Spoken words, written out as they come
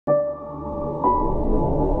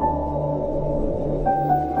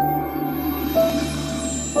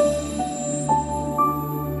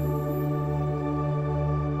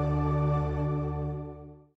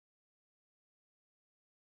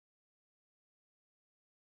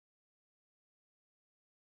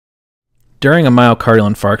During a myocardial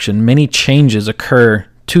infarction, many changes occur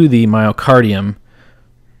to the myocardium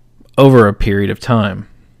over a period of time.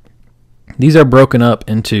 These are broken up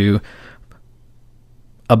into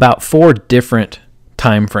about 4 different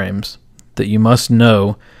time frames that you must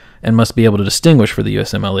know and must be able to distinguish for the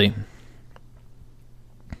USMLE.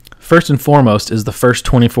 First and foremost is the first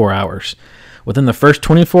 24 hours. Within the first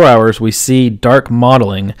 24 hours, we see dark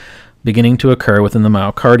mottling beginning to occur within the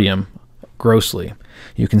myocardium grossly.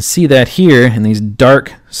 You can see that here in these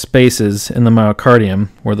dark spaces in the myocardium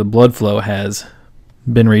where the blood flow has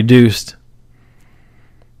been reduced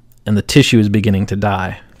and the tissue is beginning to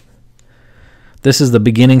die. This is the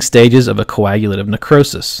beginning stages of a coagulative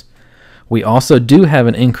necrosis. We also do have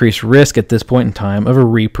an increased risk at this point in time of a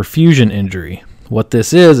reperfusion injury. What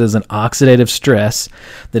this is an oxidative stress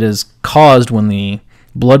that is caused when the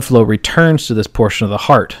blood flow returns to this portion of the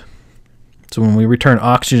heart. So when we return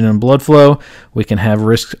oxygen and blood flow, we can have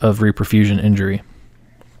risk of reperfusion injury.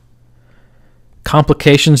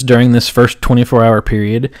 Complications during this first 24-hour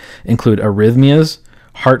period include arrhythmias,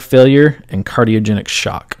 heart failure, and cardiogenic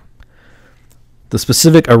shock. The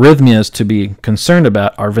specific arrhythmias to be concerned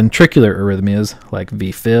about are ventricular arrhythmias like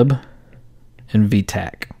VFib and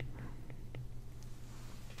VTAC.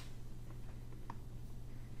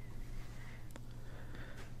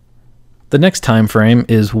 The next time frame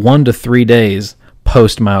is 1 to 3 days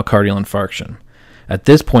post myocardial infarction. At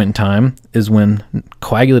this point in time is when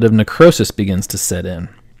coagulative necrosis begins to set in.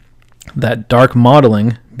 That dark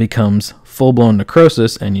mottling becomes full-blown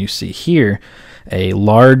necrosis, and you see here a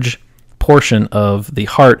large portion of the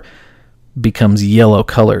heart becomes yellow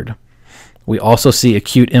colored. We also see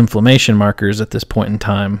acute inflammation markers at this point in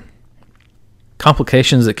time.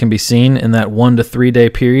 Complications that can be seen in that 1 to 3 day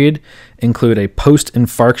period include a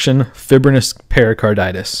post-infarction fibrinous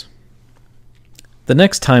pericarditis. The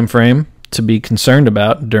next time frame to be concerned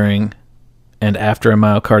about during and after a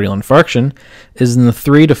myocardial infarction is in the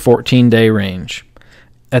 3 to 14 day range.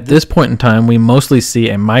 At this point in time, we mostly see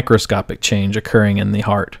a microscopic change occurring in the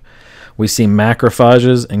heart. We see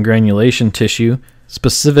macrophages and granulation tissue,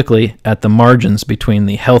 specifically at the margins between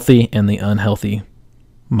the healthy and the unhealthy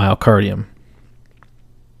myocardium.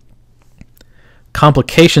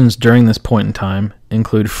 Complications during this point in time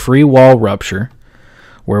include free wall rupture,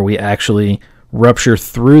 where we actually rupture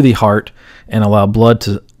through the heart and allow blood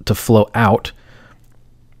to flow out.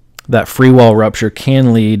 That free wall rupture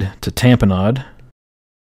can lead to tamponade.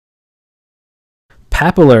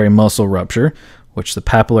 Papillary muscle rupture, which the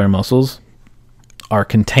papillary muscles are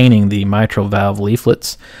containing the mitral valve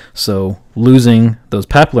leaflets, so losing those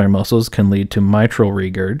papillary muscles can lead to mitral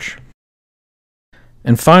regurg.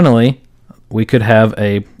 And finally, we could have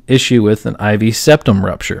an issue with an IV septum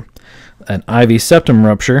rupture. An IV septum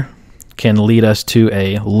rupture can lead us to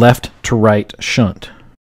a left to right shunt.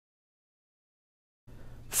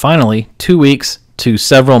 Finally, 2 weeks to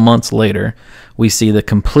several months later, we see the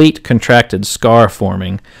complete contracted scar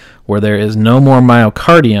forming where there is no more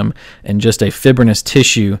myocardium and just a fibrinous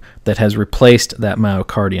tissue that has replaced that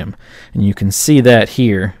myocardium. And you can see that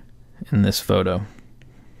here in this photo.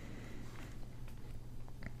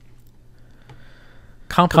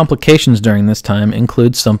 Complications during this time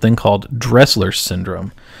include something called Dressler's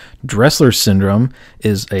syndrome. Dressler's syndrome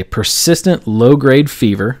is a persistent low-grade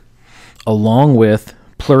fever along with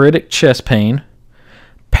pleuritic chest pain,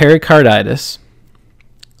 pericarditis,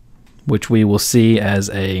 which we will see as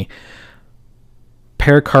a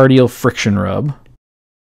pericardial friction rub,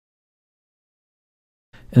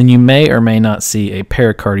 and you may or may not see a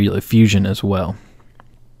pericardial effusion as well.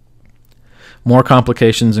 More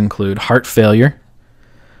complications include heart failure,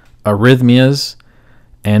 arrhythmias,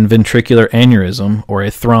 and ventricular aneurysm or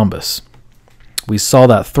a thrombus. We saw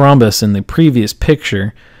that thrombus in the previous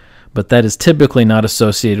picture, but that is typically not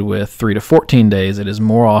associated with 3 to 14 days. It is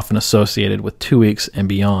more often associated with 2 weeks and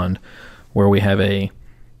beyond, where we have a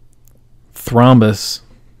thrombus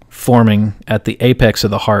forming at the apex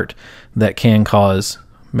of the heart that can cause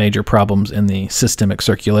major problems in the systemic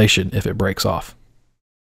circulation if it breaks off.